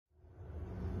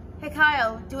Hey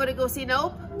Kyle, do you want to go see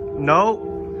Nope?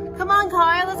 Nope. Come on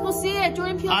Kyle, let's go see it.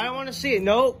 Jordan Peele. I don't want to see it.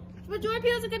 Nope. But Jordan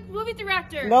Peele's a good movie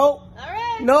director. Nope.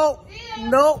 Alright. Nope.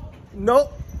 Nope.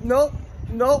 Nope. Nope.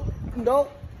 Nope.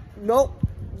 Nope. Nope.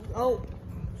 Nope.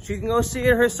 She can go see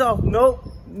it herself. Nope.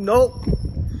 Nope.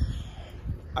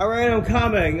 Alright, I'm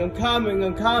coming. I'll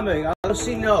go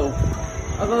see Nope.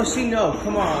 I'll go see Nope.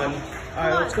 Come on.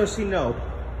 Alright, let's go see Nope.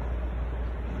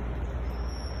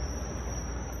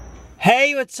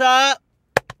 Hey, what's up?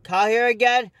 Kyle here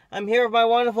again. I'm here with my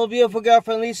wonderful, beautiful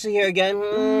girlfriend Lisa here again.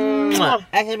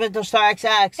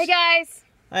 XxMintoStarxx. Hey guys.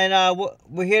 And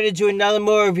we're here to do another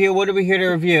movie review. What are we here to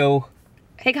review?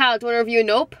 Hey Kyle, do you want to review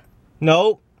Nope?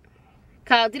 Nope.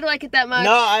 Kyle, did you like it that much?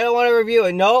 No, I don't want to review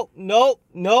it. Nope. Kyle,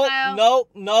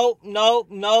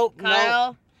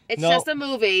 Kyle, it's just a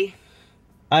movie.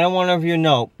 I don't want to review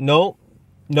Nope.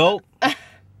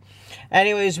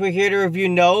 Anyways, we're here to review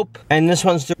Nope, and this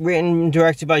one's written and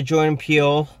directed by Jordan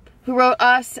Peele, who wrote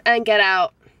Us and Get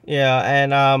Out. Yeah,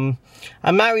 and I'm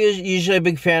not usually a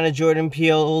big fan of Jordan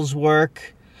Peele's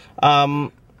work.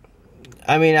 I'm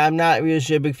not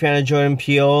usually a big fan of Jordan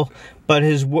Peele, but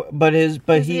his work is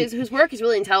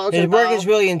really intelligent. His work is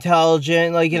really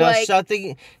intelligent. Like, you know,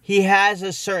 something, he has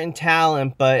a certain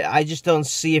talent, but I just don't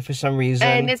see it for some reason.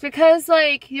 And it's because,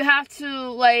 like, you have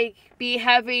to, like, be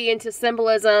heavy into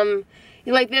symbolism.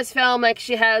 Like this film, like,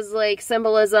 she has, like,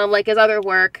 symbolism, like his other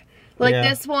work. Like,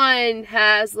 this one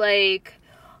has, like,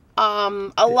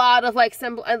 a lot of, like,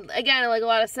 a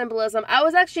lot of symbolism. I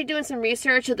was actually doing some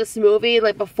research of this movie,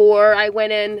 like, before I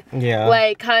went in,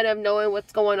 like, kind of knowing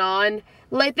what's going on.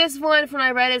 Like, this one, from what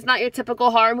I read, is not your typical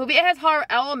horror movie. It has horror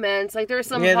elements. Like, there's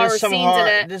some horror scenes in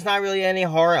it. There's not really any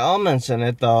horror elements in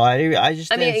it, though. I just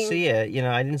didn't see it. You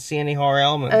know, I didn't see any horror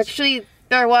elements. Actually,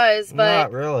 there was, but...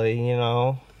 Not really, you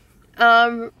know.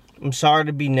 I'm sorry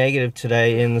to be negative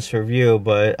today in this review,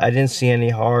 but I didn't see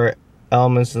any horror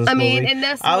elements in this movie. In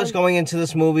this I was going into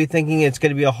this movie thinking it's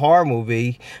going to be a horror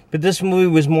movie, but this movie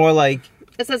was more like...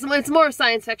 It's more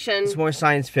science fiction. It's more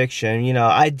science fiction, you know.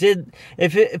 I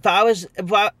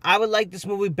would like this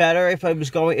movie better if it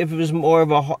was more of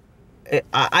a...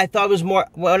 I thought it was more,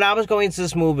 when I was going into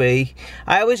this movie,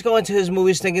 I always go into his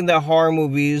movies thinking they're horror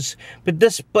movies, but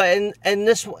in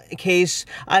this case,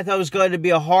 I thought it was going to be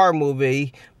a horror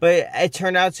movie, but it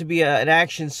turned out to be an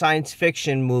action science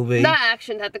fiction movie. Not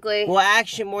action, technically. Well,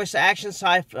 more action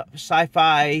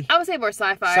sci-fi. I would say more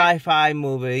sci-fi. Sci-fi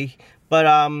movie, but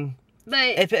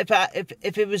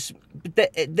if it was,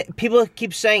 people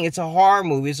keep saying it's a horror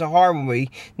movie.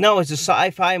 No, it's a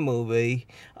sci-fi movie.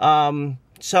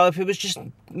 So if it was just,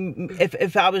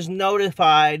 if I was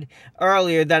notified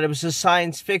earlier that it was a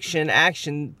science fiction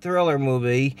action thriller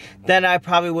movie, then I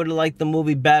probably would have liked the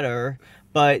movie better.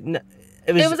 But it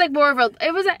had like more of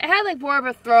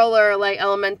a thriller like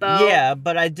element though. Yeah,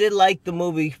 but I did like the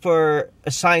movie for a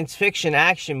science fiction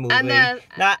action movie.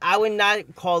 I would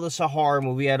not call this a horror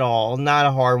movie at all. Not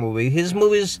a horror movie. His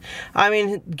movies, I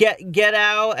mean, Get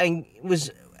Out and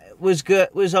was good,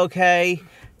 was okay.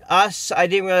 Us, I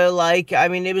didn't really like. I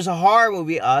mean, it was a horror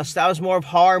movie, Us. That was more of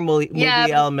horror movie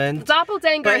element. The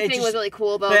doppelganger thing was really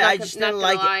cool, though. But I just didn't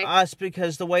like Us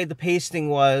because the way the pasting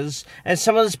was. And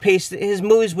some of his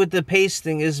movies with the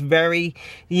pasting is very,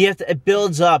 it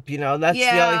builds up, you know. That's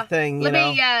the only thing, you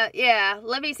know.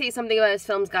 Let me say something about his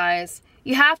films, guys.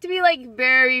 You have to be, like,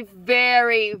 very,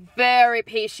 very, very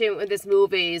patient with his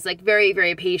movies. Like, very,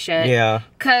 very patient. Yeah.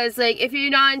 Because, like, if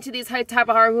you're not into these type of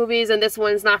horror movies and this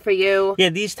one's not for you. Yeah,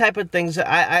 these type of things.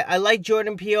 I like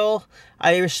Jordan Peele.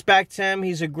 I respect him.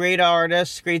 He's a great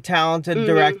artist, great talented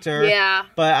director. Yeah.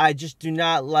 But I just do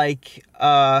not like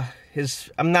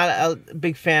I'm not a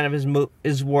big fan of his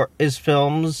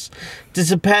films. This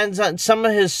depends on some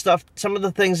of his stuff. Some of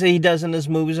the things that he does in his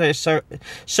movies are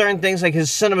certain things, like his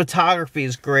cinematography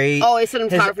is great. Oh, his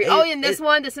cinematography. In this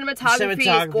one, the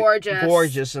cinematography is gorgeous.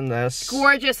 Gorgeous in this.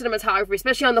 Gorgeous cinematography,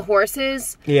 especially on the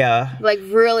horses. Yeah. Like,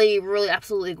 really, really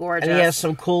absolutely gorgeous. And he has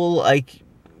some cool, like,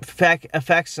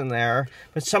 effects in there,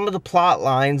 but some of the plot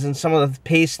lines and some of the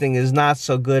pasting is not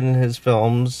so good in his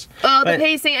films. Oh, the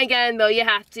pacing again, though, you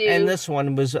have to. And this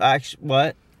one was actually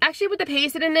what? Actually, with the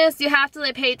pacing in this, you have to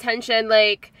like pay attention.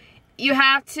 Like, you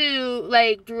have to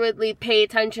like really pay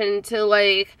attention to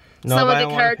like some of the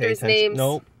characters' names.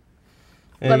 Nope.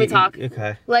 Let me talk.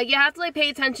 Okay. Like, you have to like pay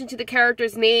attention to the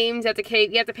characters' names. You have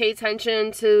to pay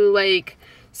attention to like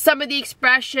some of the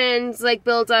expressions, like,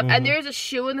 build up. And there's a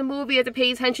shoe in the movie you have to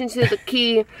pay attention to. The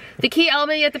key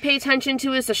element you have to pay attention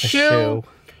to is the shoe.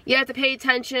 You have to pay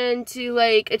attention to,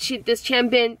 like,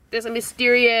 there's a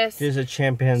mysterious... There's a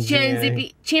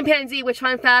chimpanzee. Chimpanzee, which,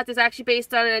 fun fact, is actually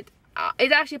based on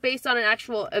it's actually based on an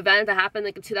actual event that happened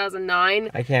like in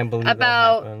 2009. I can't believe that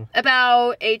happened.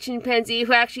 About a chimpanzee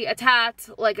who actually attacked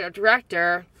like a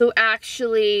director who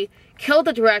actually killed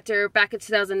the director back in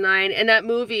 2009, and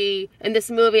this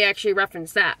movie actually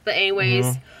referenced that. But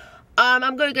anyways,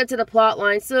 I'm going to get to the plot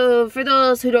line. So for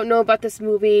those who don't know about this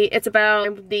movie, it's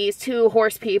about these two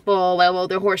horse people, well,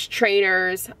 they're horse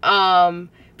trainers,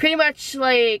 pretty much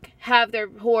like have their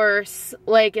horse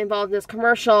like involved in this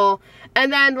commercial,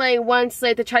 and then like once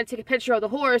like they try to take a picture of the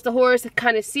horse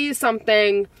kind of sees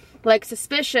something like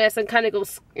suspicious and kind of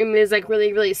goes and is like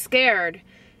really scared.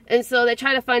 And so they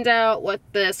try to find out what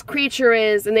this creature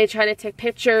is, and they try to take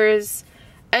pictures,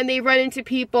 and they run into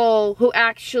people who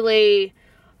actually,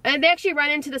 and they actually run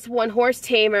into this one horse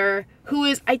tamer who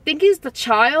is, I think he's the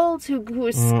child who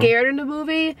is scared in the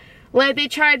movie. Like they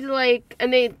tried to like,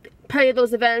 and they play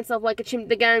those events of like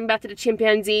again back to the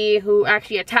chimpanzee who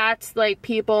actually attacked like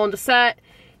people on the set.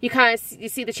 You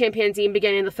see the chimpanzee in the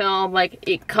beginning of the film, like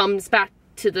it comes back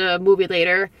to the movie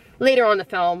later on in the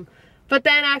film. But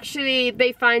then actually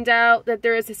they find out that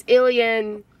there is this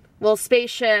alien, well,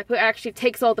 spaceship who actually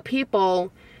takes all the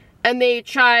people, and they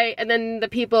try, and then the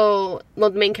people, well,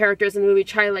 the main characters in the movie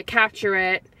try to like capture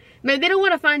it. But they don't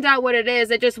want to find out what it is.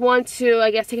 They just want to,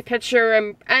 I guess, take a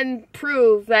picture and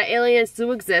prove that aliens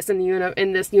do exist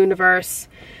in this universe.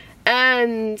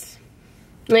 And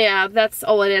yeah, that's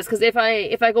all it is. Because if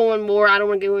I go on more, I don't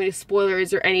want to give any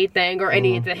spoilers or anything, or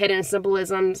any of the hidden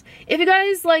symbolisms. If you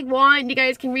guys like want, you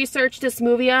guys can research this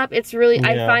movie up. It's really,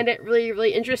 I find it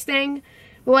really interesting.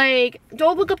 Like,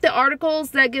 don't look up the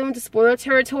articles that get into spoiler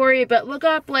territory, but look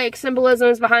up like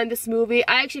symbolisms behind this movie.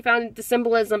 I actually found the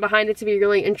symbolism behind it to be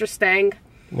really interesting.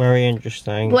 Very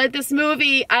interesting. Like this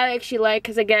movie, I actually like,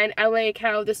 because again, I like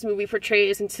how this movie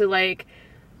portrays into like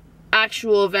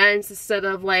actual events instead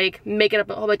of like making up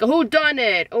like a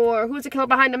whodunit or who's the killer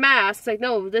behind the mask. Like,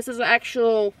 no, this is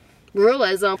actual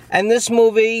realism. And this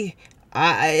movie,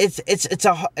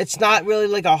 it's not really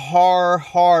like a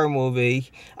horror movie.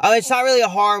 It's not really a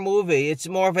horror movie. It's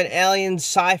more of an alien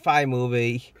sci-fi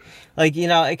movie. Like, you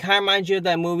know, it kind of reminds you of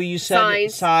that movie you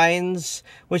said, Signs,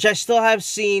 which I still have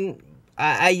seen.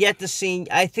 I yet to see.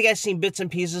 I think I've seen bits and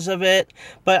pieces of it,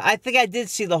 but I think I did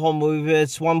see the whole movie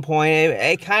at one point.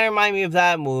 It kind of reminded me of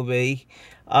that movie,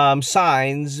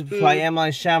 Signs by M.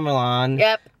 Night Shyamalan.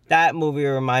 Yep. That movie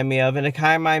reminded me of, and it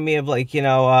kind of reminded me of, like, you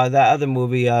know, that other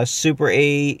movie, Super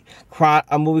 8,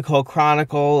 a movie called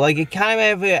Chronicle. Like, it kind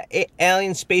of reminded me of an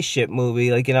alien spaceship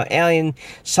movie, like, you know, alien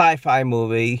sci-fi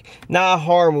movie. Not a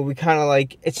horror movie, kind of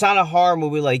like, it's not a horror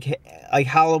movie like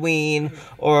Halloween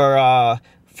or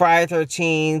Friday the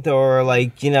 13th or,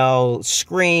 like, you know,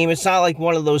 Scream. It's not like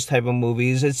one of those type of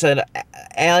movies. It's an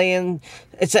alien,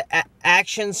 it's an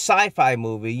action sci-fi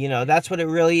movie. You know, that's what it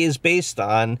really is based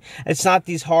on. It's not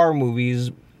these horror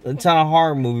movies. It's not a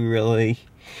horror movie, really.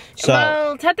 So,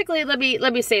 well, technically, let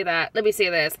me say that. Let me say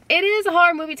this. It is a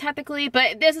horror movie, technically,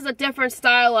 but this is a different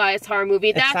stylized horror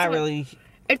movie. It's not really...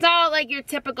 It's not like your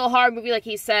typical horror movie, like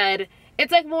he said.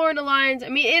 It's like more in the lines. I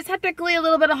mean, it's technically a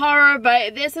little bit of horror,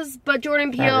 but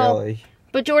Jordan Peele. Not really.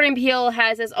 But Jordan Peele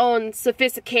has his own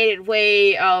sophisticated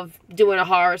way of doing a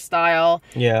horror style.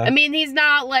 Yeah. I mean, he's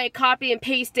not like copy and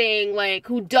pasting like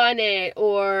whodunit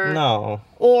or no,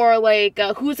 or like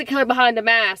who's the killer behind the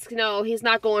mask. No, he's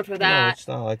not going for that. No, it's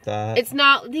not like that. It's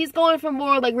not. He's going for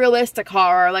more like realistic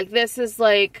horror. Like this is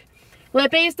like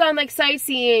based on like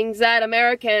sightseeings that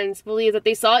Americans believe that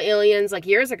they saw aliens like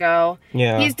years ago.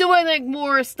 Yeah. He's doing like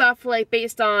more stuff like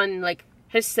based on like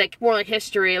more like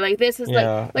history. Like this is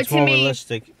like to me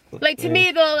realistic. Like to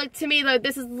me though,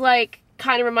 this is like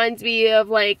kind of reminds me of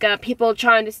like people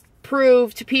trying to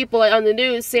prove to people like, on the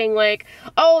news saying like,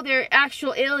 oh, they're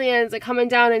actual aliens like coming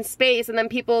down in space, and then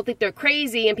people think they're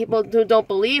crazy and people don't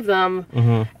believe them.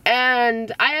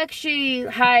 And I actually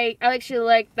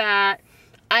like that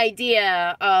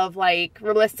idea of like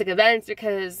realistic events,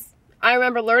 because I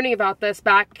remember learning about this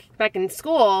back in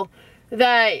school,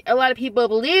 that a lot of people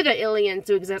believe that aliens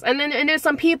do exist, and there's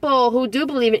some people who do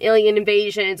believe in alien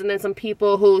invasions, and then some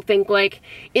people who think like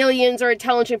aliens are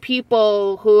intelligent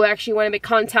people who actually want to make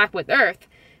contact with Earth.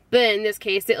 But in this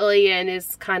case, the alien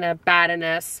is kind of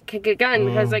badass. Again,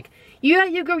 because like you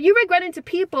run into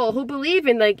people who believe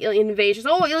in like alien invasions.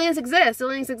 Oh, aliens exist.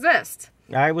 Aliens exist.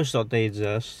 I always thought they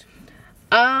exist.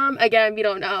 Again, we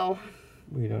don't know.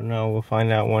 We don't know. We'll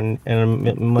find out in a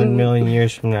million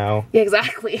years from now. Yeah,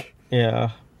 exactly.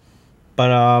 Yeah,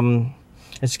 but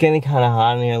it's getting kind of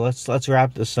hot in here. Let's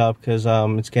wrap this up because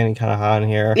it's getting kind of hot in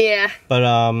here. Yeah.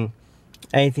 But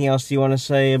anything else you want to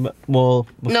say? Well,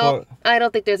 before... Nope. I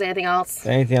don't think there's anything else.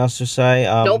 Anything else to say?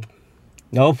 Nope.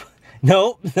 Nope.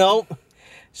 Nope. Nope.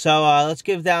 So let's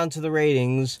give down to the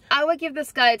ratings. I would give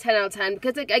this guy a 10 out of 10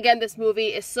 because, like, again, this movie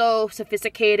is so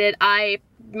sophisticated. I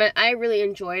really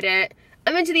enjoyed it.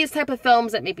 I'm into these type of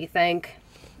films that make me think.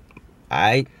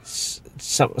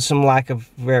 Some lack of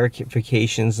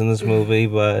verifications in this movie,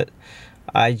 but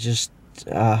I just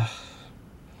I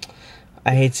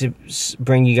hate to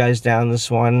bring you guys down this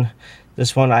one.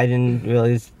 This one I didn't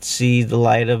really see the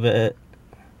light of it.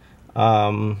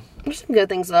 There's some good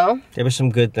things though. There were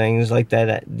some good things like that.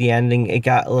 At the ending, it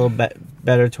got a little bit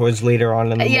better towards later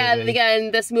on in the movie. Yeah,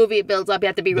 again, this movie builds up. You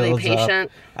have to be really patient.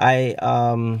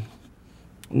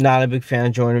 Not a big fan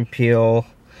of Jordan Peele,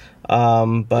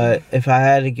 but if I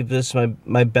had to give this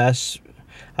my best,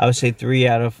 I would say 3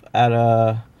 out of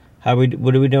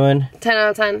what are we doing? 10 out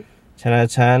of 10. 10 out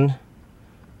of 10.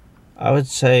 I would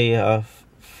say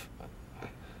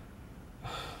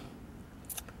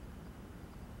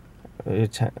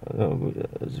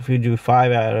if we do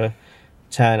 5 out of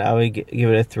 10, I would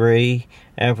give it a 3.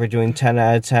 And if we're doing 10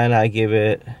 out of 10, I give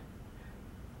it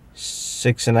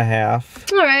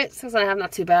 6.5. All right, 6.5,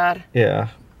 not too bad. Yeah,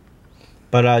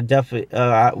 but definitely,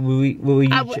 I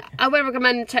would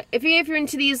recommend if you're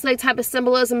into these like type of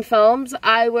symbolism films.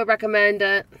 I would recommend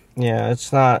it. Yeah,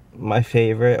 it's not my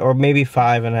favorite, or maybe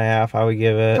 5.5. I would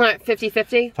give it. All right,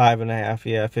 50-50. 5.5.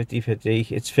 Yeah,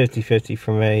 50-50. It's 50-50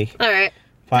 for me. All right.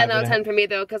 10 out of 10 for me,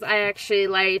 though, because I actually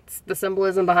liked the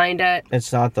symbolism behind it.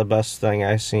 It's not the best thing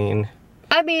I've seen.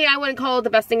 I mean, I wouldn't call it the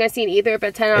best thing I've seen either,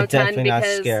 but 10 out of 10 definitely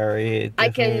because not scary. I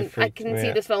can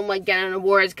see this film like getting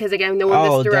awards because again, this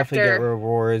director. Definitely get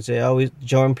rewards.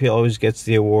 Jordan Peele always gets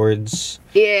the awards.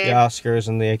 Yeah. The Oscars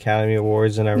and the Academy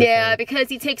Awards and everything. Yeah, because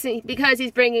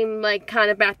he's bringing like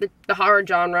kind of back the horror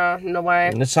genre in a way.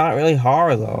 And it's not really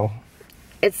horror though.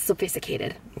 It's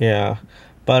sophisticated. Yeah,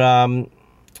 but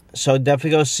so definitely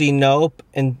go see Nope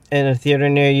in a theater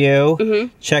near you.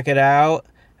 Mm-hmm. Check it out,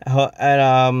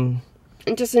 and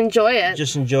just enjoy it.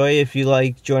 Just enjoy it if you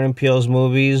like Jordan Peele's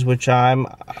movies, which I'm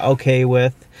okay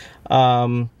with.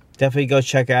 Definitely go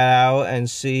check it out and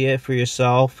see it for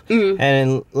yourself,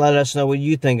 and let us know what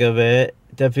you think of it.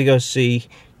 Definitely go see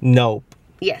Nope.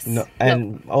 Yes. No,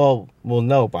 and Nope.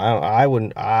 Nope. I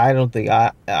wouldn't. I don't think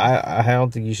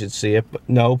you should see it. But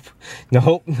Nope.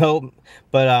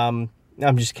 But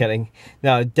I'm just kidding.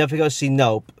 No, definitely go see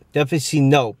Nope. Definitely see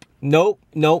Nope. Nope.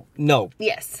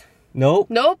 Yes. Nope.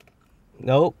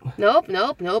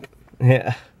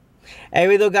 Yeah.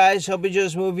 Anyway, though, guys, hope you enjoyed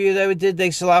this movie that we did.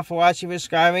 Thanks a lot for watching and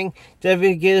subscribing.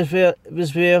 Definitely give this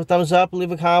video a thumbs up.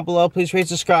 Leave a comment below. Please rate,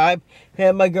 subscribe.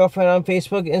 Hit my girlfriend on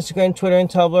Facebook, Instagram, Twitter, and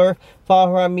Tumblr.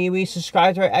 Follow her on Mewe.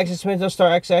 Subscribe to her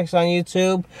XxMintoStarxx on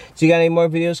YouTube. So you got any more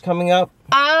videos coming up?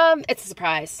 It's a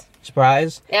surprise.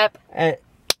 Surprise? Yep.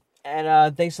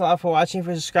 And thanks a lot for watching,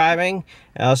 for subscribing.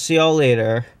 And I'll see y'all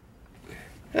later.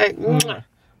 All right. All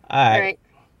right.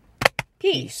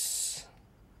 Peace.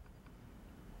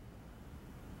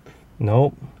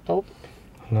 Nope. Nope.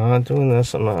 I'm not doing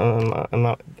this. I'm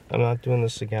not doing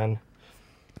this again.